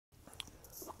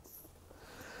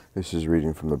This is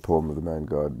reading from the poem of the Man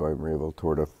God by Maria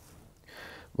Valtorta,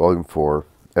 Volume 4,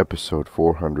 Episode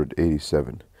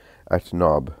 487, at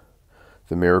Nob,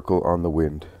 The Miracle on the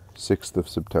Wind, 6th of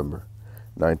September,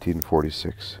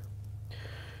 1946.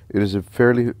 It is a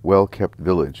fairly well-kept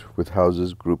village, with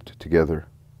houses grouped together.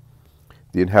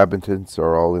 The inhabitants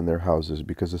are all in their houses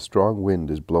because a strong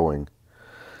wind is blowing.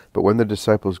 But when the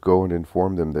disciples go and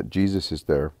inform them that Jesus is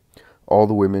there, all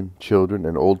the women, children,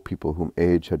 and old people whom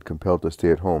age had compelled to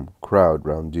stay at home crowd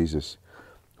round Jesus,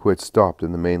 who had stopped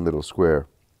in the main little square.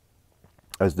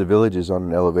 As the village is on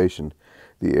an elevation,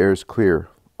 the air is clear,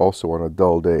 also on a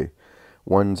dull day.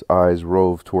 One's eyes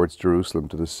rove towards Jerusalem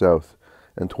to the south,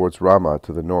 and towards Ramah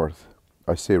to the north.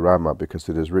 I say Ramah because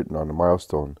it is written on a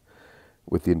milestone,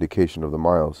 with the indication of the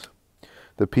miles.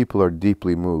 The people are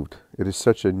deeply moved. It is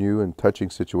such a new and touching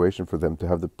situation for them to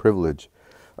have the privilege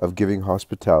of giving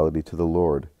hospitality to the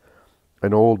Lord.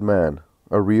 An old man,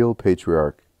 a real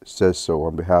patriarch, says so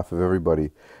on behalf of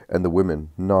everybody, and the women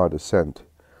nod assent.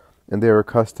 And they are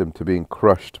accustomed to being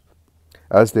crushed.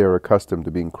 As they are accustomed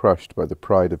to being crushed by the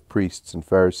pride of priests and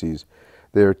Pharisees,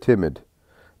 they are timid.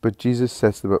 But Jesus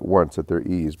sets them at once at their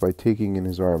ease by taking in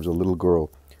his arms a little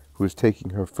girl who is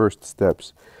taking her first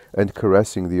steps, and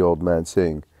caressing the old man,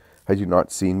 saying, "Had you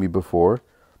not seen me before?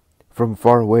 From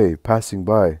far away, passing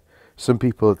by, some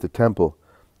people at the temple.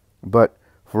 But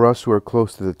for us who are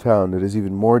close to the town, it is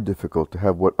even more difficult to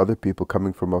have what other people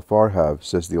coming from afar have,"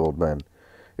 says the old man.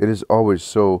 "It is always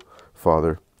so,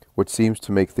 Father. What seems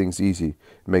to make things easy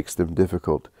makes them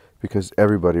difficult, because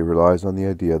everybody relies on the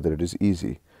idea that it is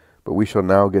easy. But we shall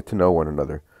now get to know one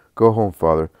another. Go home,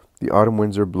 Father. The autumn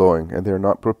winds are blowing, and they are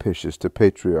not propitious to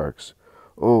patriarchs.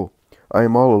 Oh, I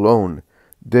am all alone.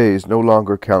 Days no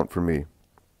longer count for me."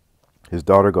 His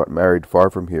daughter got married far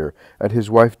from here, and his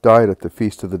wife died at the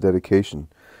feast of the dedication,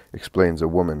 explains a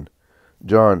woman.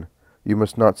 "John, you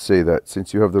must not say that,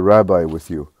 since you have the rabbi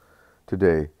with you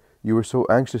today. You were so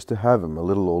anxious to have him," a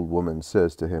little old woman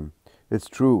says to him. "It's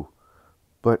true.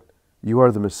 But you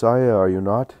are the Messiah, are you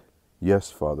not?"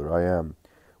 "Yes, Father, I am."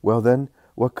 "Well then,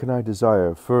 what can I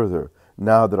desire further,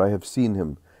 now that I have seen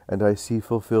him, and I see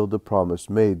fulfilled the promise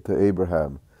made to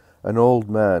Abraham? An old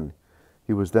man,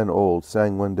 he was then old,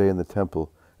 sang one day in the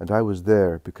temple, and I was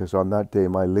there, because on that day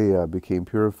my Leah became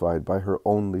purified by her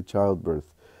only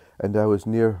childbirth, and I was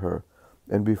near her,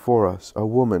 and before us a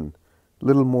woman,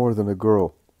 little more than a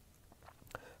girl,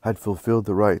 had fulfilled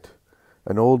the rite.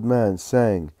 An old man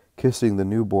sang, kissing the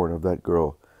newborn of that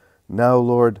girl. 'Now,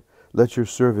 Lord, let your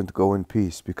servant go in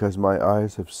peace, because my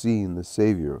eyes have seen the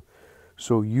Savior.'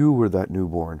 So you were that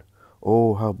newborn.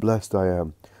 Oh, how blessed I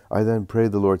am. I then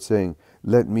prayed the Lord, saying,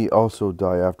 'Let me also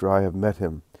die after I have met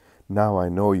him.' Now I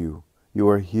know you. You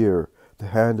are here. The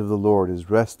hand of the Lord is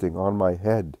resting on my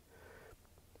head.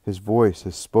 His voice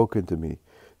has spoken to me.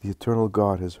 The eternal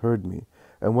God has heard me.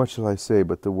 And what shall I say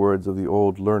but the words of the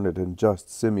old learned and just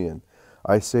Simeon?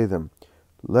 I say them,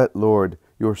 'Let, Lord,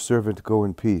 your servant go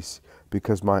in peace,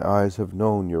 because my eyes have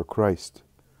known your Christ.'"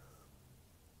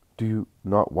 "Do you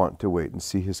not want to wait and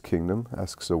see his kingdom?"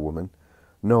 asks a woman.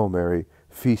 "No, Mary,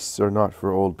 feasts are not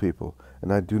for old people,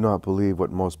 and I do not believe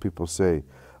what most people say.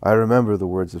 I remember the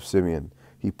words of Simeon.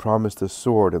 He promised a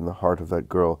sword in the heart of that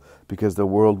girl, because the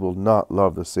world will not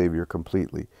love the Savior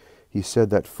completely. He said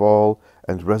that fall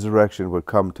and resurrection would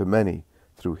come to many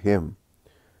through him.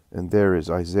 And there is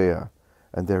Isaiah,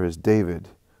 and there is David.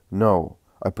 No,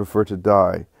 I prefer to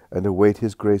die and await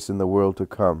his grace in the world to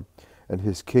come, and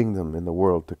his kingdom in the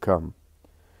world to come.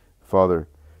 Father,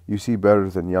 you see better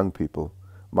than young people.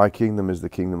 My kingdom is the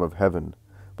kingdom of heaven,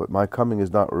 but my coming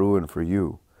is not ruin for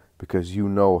you, because you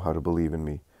know how to believe in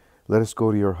me. Let us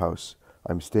go to your house.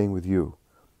 I am staying with you."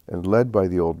 And led by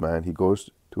the old man, he goes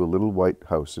to a little white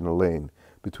house in a lane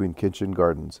between kitchen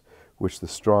gardens, which the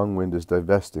strong wind is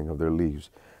divesting of their leaves,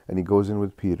 and he goes in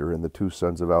with Peter and the two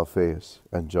sons of Alphaeus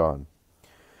and John.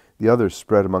 The others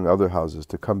spread among other houses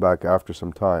to come back after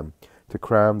some time, to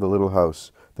cram the little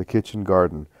house, the kitchen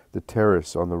garden, the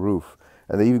terrace on the roof,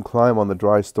 and they even climb on the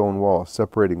dry stone wall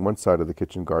separating one side of the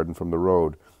kitchen garden from the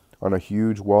road, on a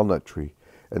huge walnut tree,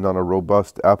 and on a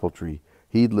robust apple tree,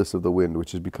 heedless of the wind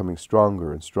which is becoming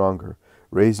stronger and stronger,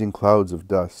 raising clouds of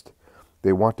dust.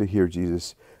 They want to hear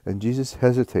Jesus, and Jesus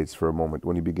hesitates for a moment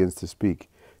when he begins to speak,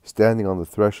 standing on the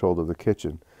threshold of the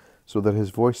kitchen, so that his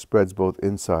voice spreads both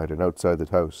inside and outside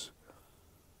the house.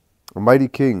 A mighty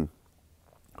king,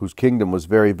 whose kingdom was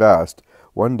very vast,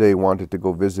 one day wanted to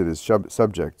go visit his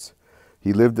subjects.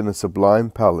 He lived in a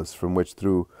sublime palace from which,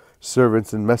 through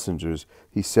servants and messengers,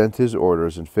 he sent his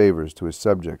orders and favors to his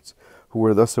subjects, who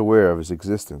were thus aware of his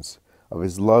existence, of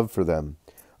his love for them,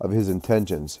 of his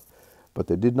intentions, but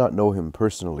they did not know him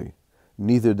personally.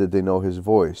 neither did they know his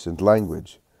voice and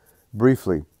language.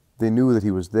 Briefly, they knew that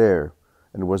he was there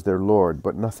and was their Lord,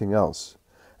 but nothing else.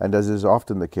 And as is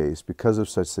often the case, because of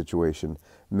such situation,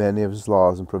 many of his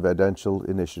laws and providential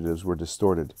initiatives were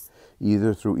distorted,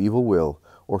 either through evil will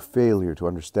or failure to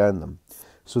understand them,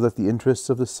 so that the interests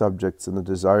of the subjects and the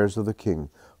desires of the king,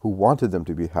 who wanted them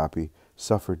to be happy,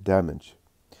 suffered damage.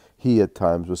 He at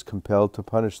times was compelled to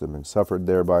punish them and suffered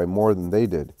thereby more than they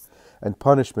did, and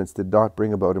punishments did not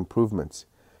bring about improvements.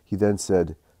 He then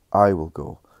said, I will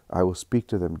go. I will speak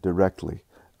to them directly.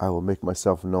 I will make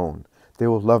myself known. They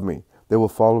will love me. They will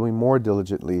follow me more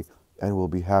diligently and will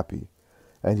be happy.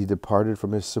 And he departed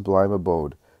from his sublime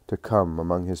abode to come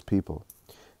among his people.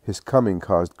 His coming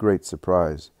caused great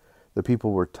surprise. The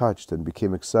people were touched and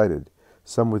became excited,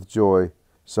 some with joy,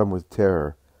 some with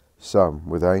terror, some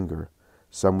with anger,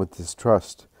 some with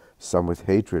distrust, some with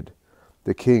hatred.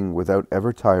 The king, without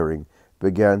ever tiring,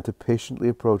 began to patiently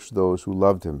approach those who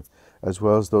loved him, as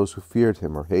well as those who feared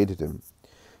him or hated him.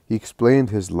 He explained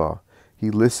his law.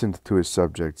 He listened to his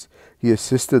subjects. He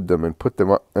assisted them and put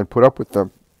up with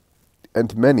them.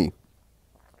 And many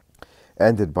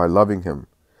ended by loving him,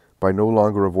 by no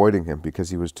longer avoiding him because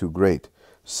he was too great.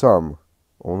 Some,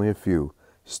 only a few,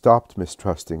 stopped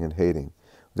mistrusting and hating.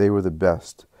 They were the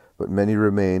best, but many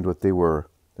remained what they were,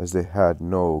 as they had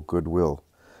no good will.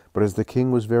 But as the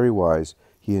king was very wise,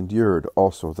 he endured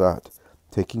also that,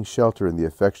 taking shelter in the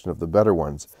affection of the better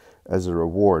ones as a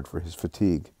reward for his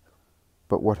fatigue.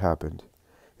 But what happened?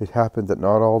 It happened that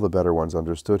not all the better ones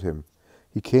understood him.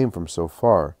 He came from so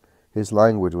far. His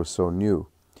language was so new.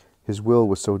 His will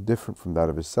was so different from that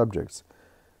of his subjects.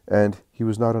 And he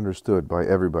was not understood by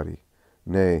everybody.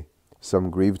 Nay, some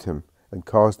grieved him, and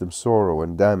caused him sorrow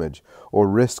and damage, or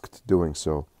risked doing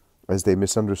so, as they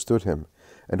misunderstood him.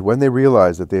 And when they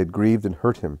realized that they had grieved and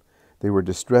hurt him, they were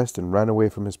distressed and ran away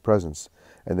from his presence,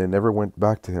 and they never went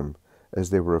back to him, as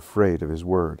they were afraid of his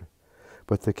word.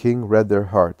 But the king read their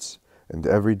hearts, and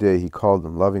every day he called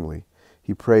them lovingly.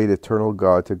 He prayed eternal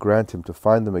God to grant him to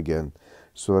find them again,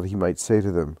 so that he might say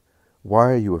to them,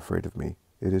 Why are you afraid of me?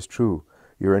 It is true,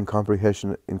 your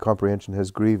incomprehension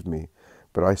has grieved me,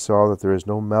 but I saw that there is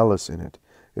no malice in it.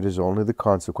 It is only the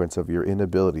consequence of your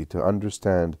inability to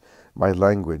understand my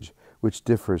language, which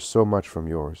differs so much from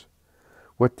yours.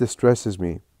 What distresses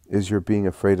me is your being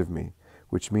afraid of me,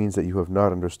 which means that you have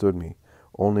not understood me,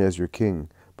 only as your king,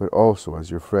 but also as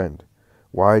your friend.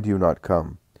 Why do you not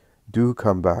come? Do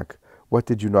come back. What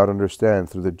did you not understand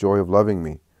through the joy of loving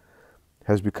me?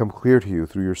 Has become clear to you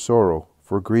through your sorrow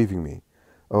for grieving me.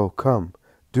 Oh, come,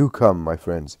 do come, my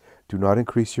friends. Do not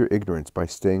increase your ignorance by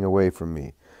staying away from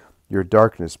me, your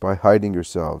darkness by hiding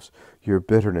yourselves, your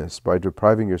bitterness by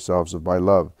depriving yourselves of my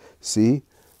love. See,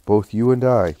 both you and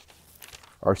I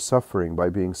are suffering by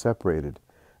being separated,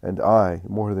 and I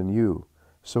more than you.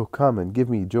 So come and give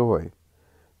me joy.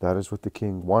 That is what the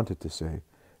king wanted to say,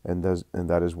 and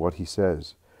that is what he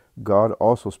says. God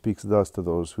also speaks thus to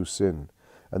those who sin,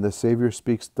 and the Savior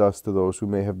speaks thus to those who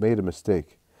may have made a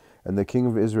mistake, and the King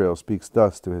of Israel speaks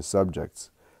thus to his subjects,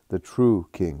 the true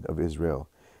King of Israel,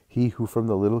 he who from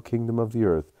the little kingdom of the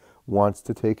earth wants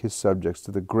to take his subjects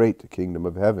to the great kingdom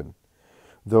of heaven.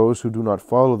 Those who do not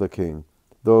follow the king,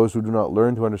 those who do not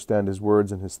learn to understand his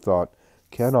words and his thought,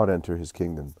 cannot enter his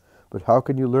kingdom. But how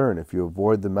can you learn if you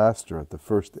avoid the master at the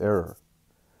first error?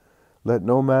 Let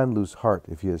no man lose heart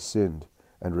if he has sinned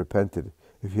and repented,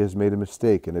 if he has made a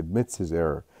mistake and admits his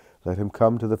error. Let him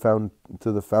come to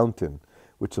the fountain,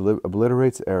 which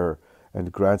obliterates error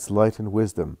and grants light and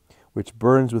wisdom, which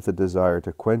burns with a desire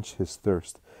to quench his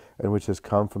thirst, and which has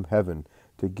come from heaven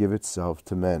to give itself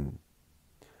to men.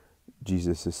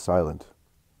 Jesus is silent.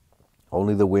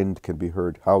 Only the wind can be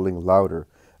heard howling louder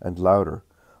and louder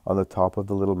on the top of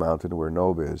the little mountain where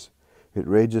Nob is. It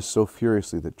rages so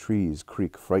furiously that trees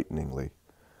creak frighteningly.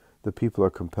 The people are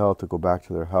compelled to go back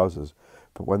to their houses,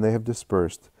 but when they have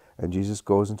dispersed, and Jesus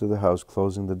goes into the house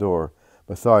closing the door,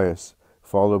 Matthias,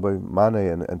 followed by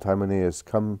Manaen and Timaeus,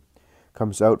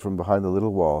 comes out from behind the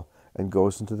little wall and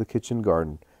goes into the kitchen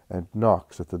garden and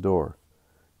knocks at the door.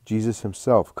 Jesus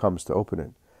himself comes to open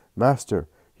it. Master,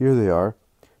 here they are,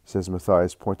 says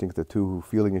Matthias, pointing at the two who,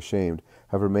 feeling ashamed,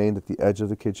 have remained at the edge of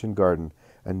the kitchen garden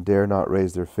and dare not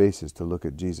raise their faces to look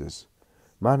at Jesus.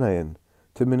 Manaen,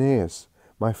 Timaeus,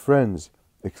 my friends,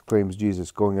 exclaims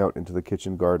Jesus, going out into the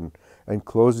kitchen garden and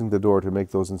closing the door to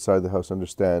make those inside the house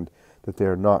understand that they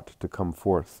are not to come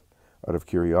forth out of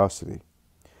curiosity.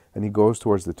 And he goes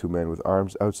towards the two men with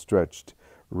arms outstretched,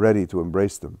 ready to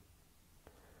embrace them.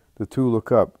 The two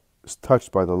look up,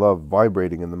 touched by the love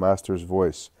vibrating in the Master's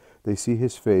voice. They see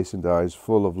his face and eyes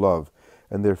full of love,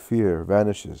 and their fear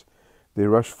vanishes. They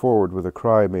rush forward with a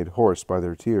cry made hoarse by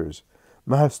their tears.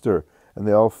 Master! And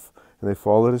they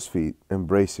fall at his feet,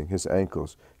 embracing his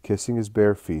ankles, kissing his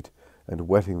bare feet, and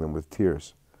wetting them with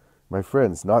tears. My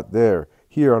friends, not there,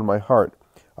 here on my heart.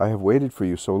 I have waited for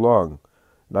you so long,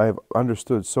 and I have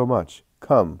understood so much.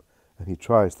 Come. And he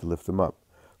tries to lift them up.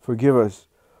 Forgive us.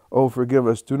 Oh, forgive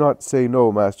us. Do not say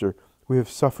no, Master. We have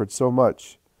suffered so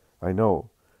much. I know.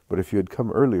 But if you had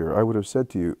come earlier, I would have said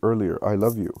to you earlier, I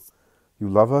love you. You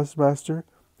love us, Master?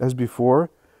 As before?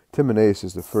 Timaeus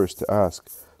is the first to ask,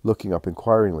 looking up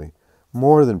inquiringly.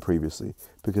 More than previously,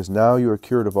 because now you are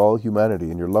cured of all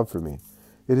humanity in your love for me.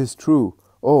 It is true.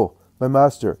 Oh, my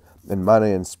Master! And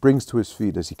Manaen springs to his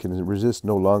feet as he can resist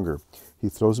no longer. He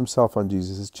throws himself on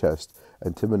Jesus' chest,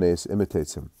 and Timaeus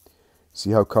imitates him.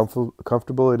 See how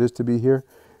comfortable it is to be here?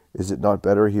 Is it not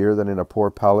better here than in a poor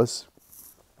palace?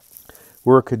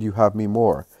 Where could you have me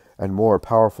more, and more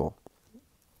powerful?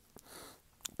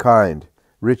 Kind,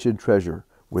 rich in treasure,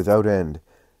 without end,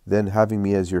 than having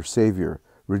me as your Savior,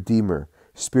 Redeemer,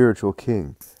 spiritual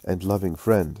King, and loving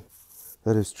friend.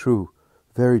 That is true,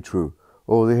 very true.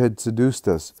 Oh, they had seduced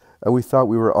us, and we thought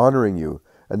we were honoring you,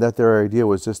 and that their idea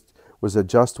was a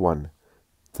just one.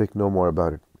 Think no more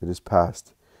about it. It is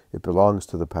past. It belongs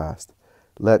to the past.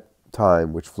 Let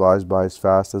time, which flies by as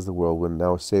fast as the whirlwind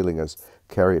now assailing us,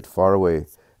 carry it far away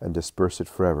and disperse it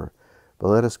forever. But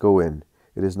let us go in.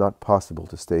 It is not possible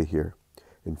to stay here.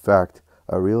 In fact,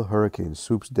 a real hurricane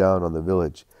swoops down on the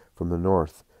village from the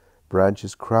north.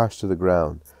 Branches crash to the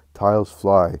ground. Tiles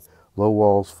fly. Low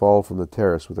walls fall from the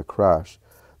terrace with a crash.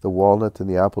 The walnut and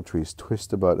the apple trees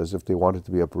twist about as if they wanted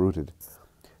to be uprooted.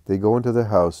 They go into the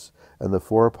house, and the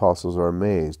 4 apostles are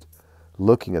amazed,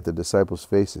 looking at the disciples'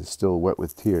 faces, still wet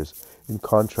with tears, in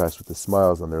contrast with the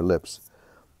smiles on their lips.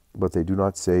 But they do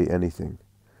not say anything.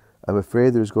 I'm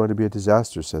afraid there is going to be a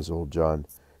disaster, says old John.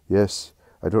 Yes,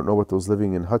 I don't know what those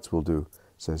living in huts will do,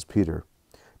 says Peter.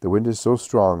 The wind is so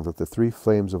strong that the 3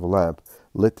 flames of a lamp,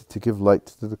 lit to give light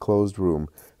to the closed room,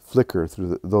 flicker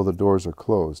though the doors are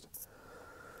closed.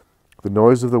 The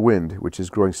noise of the wind, which is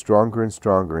growing stronger and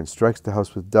stronger, and strikes the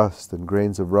house with dust and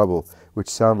grains of rubble, which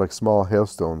sound like small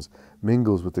hailstones,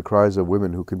 mingles with the cries of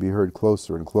women who can be heard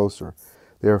closer and closer.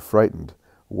 They are frightened,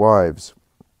 wives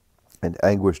and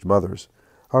anguished mothers.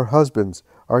 Our husbands,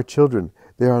 our children,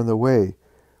 they are on the way.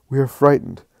 We are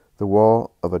frightened. The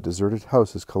wall of a deserted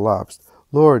house has collapsed.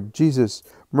 Lord, Jesus,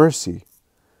 mercy!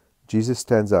 Jesus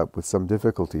stands up with some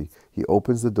difficulty. He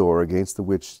opens the door against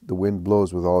which the wind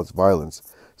blows with all its violence.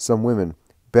 Some women,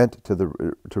 bent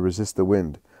to resist the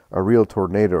wind, a real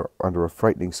tornado under a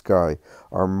frightening sky,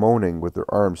 are moaning with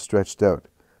their arms stretched out.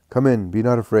 Come in, be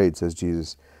not afraid, says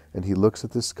Jesus, and he looks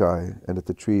at the sky and at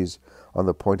the trees on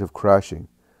the point of crashing.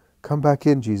 Come back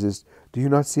in, Jesus. Do you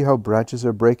not see how branches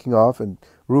are breaking off and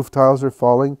roof tiles are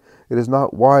falling? It is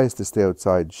not wise to stay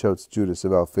outside, shouts Judas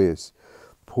of Alphaeus.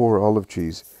 Poor olive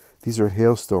trees. These are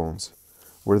hailstones.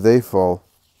 Where they fall,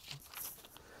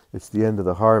 it's the end of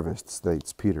the harvest,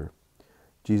 states Peter.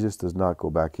 Jesus does not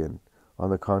go back in. On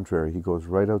the contrary, he goes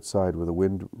right outside where the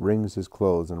wind wrings his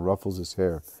clothes and ruffles his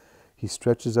hair. He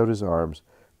stretches out his arms,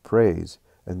 prays,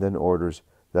 and then orders,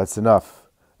 That's enough.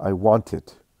 I want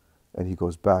it. And he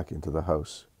goes back into the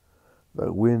house.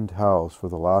 The wind howls for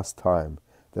the last time,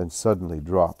 then suddenly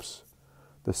drops.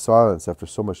 The silence after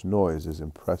so much noise is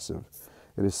impressive.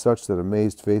 It is such that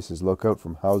amazed faces look out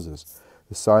from houses.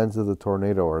 The signs of the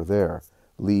tornado are there.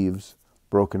 Leaves,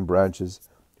 broken branches,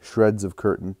 shreds of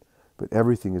curtain, but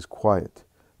everything is quiet.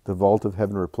 The vault of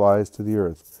heaven replies to the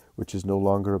earth, which is no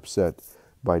longer upset,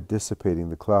 by dissipating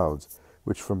the clouds,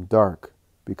 which from dark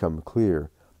become clear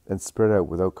and spread out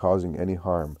without causing any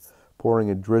harm, pouring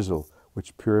a drizzle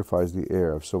which purifies the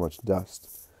air of so much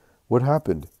dust. What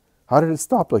happened? How did it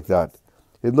stop like that?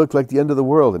 It looked like the end of the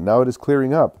world, and now it is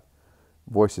clearing up.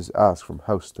 Voices ask from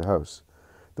house to house.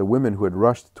 The women who had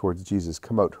rushed towards Jesus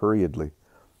come out hurriedly.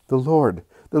 The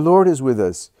Lord is with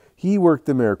us. He worked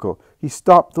the miracle. He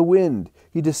stopped the wind.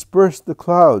 He dispersed the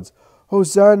clouds.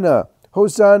 Hosanna!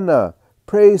 Hosanna!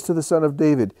 Praise to the Son of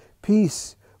David.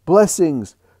 Peace,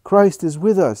 blessings. Christ is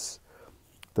with us.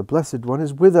 The Blessed One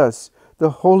is with us. The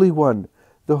Holy One,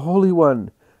 the Holy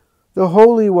One, the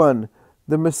Holy One.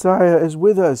 The Messiah is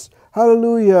with us.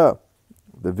 Hallelujah!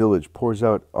 The village pours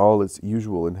out all its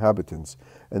usual inhabitants,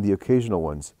 and the occasional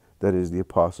ones, that is, the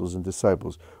apostles and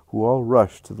disciples, who all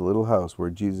rush to the little house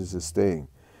where Jesus is staying.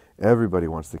 Everybody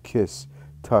wants to kiss,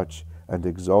 touch, and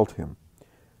exalt him.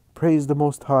 Praise the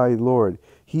Most High Lord.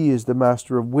 He is the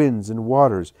master of winds and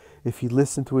waters. If he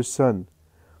listened to his Son,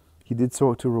 he did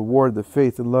so to reward the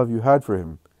faith and love you had for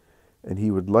him. And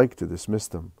he would like to dismiss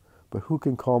them. But who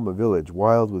can calm a village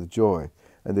wild with joy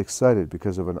and excited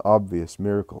because of an obvious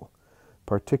miracle,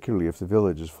 particularly if the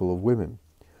village is full of women.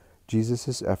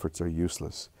 Jesus' efforts are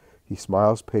useless. He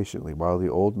smiles patiently while the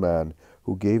old man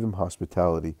who gave him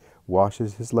hospitality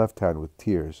washes his left hand with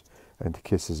tears and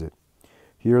kisses it.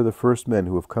 Here are the first men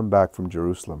who have come back from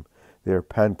Jerusalem. They are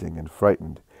panting and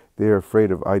frightened. They are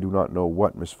afraid of I do not know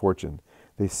what misfortune.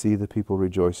 They see the people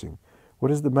rejoicing.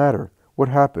 What is the matter? What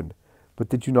happened? But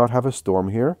did you not have a storm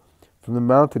here? From the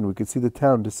mountain we could see the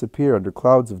town disappear under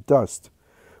clouds of dust.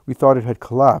 We thought it had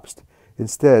collapsed.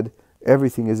 Instead,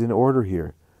 everything is in order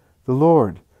here. The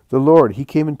Lord, He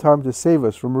came in time to save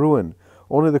us from ruin.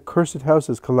 Only the cursed house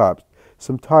has collapsed,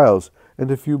 some tiles and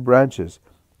a few branches.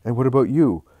 And what about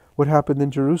you? What happened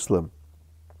in Jerusalem?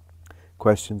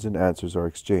 Questions and answers are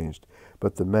exchanged,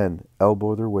 but the men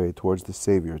elbow their way towards the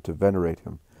Savior to venerate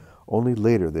him. Only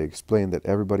later they explain that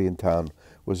everybody in town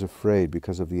was afraid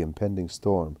because of the impending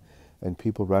storm, and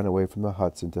people ran away from the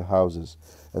huts into houses,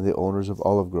 and the owners of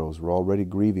olive groves were already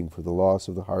grieving for the loss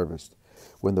of the harvest.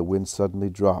 When the wind suddenly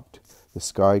dropped, the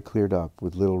sky cleared up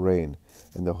with little rain,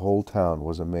 and the whole town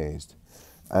was amazed.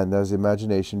 And as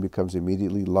imagination becomes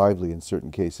immediately lively in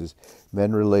certain cases,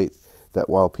 men relate that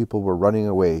while people were running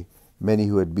away, many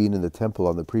who had been in the temple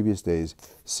on the previous days,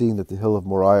 seeing that the hill of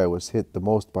Moriah was hit the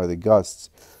most by the gusts,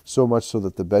 so much so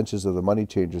that the benches of the money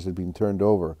changers had been turned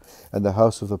over, and the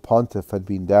house of the pontiff had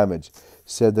been damaged,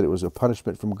 said that it was a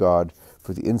punishment from God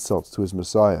for the insults to his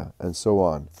Messiah, and so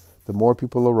on. The more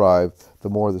people arrive, the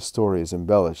more the story is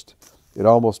embellished. It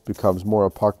almost becomes more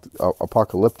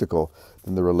apocalyptical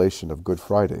than the relation of Good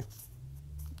Friday.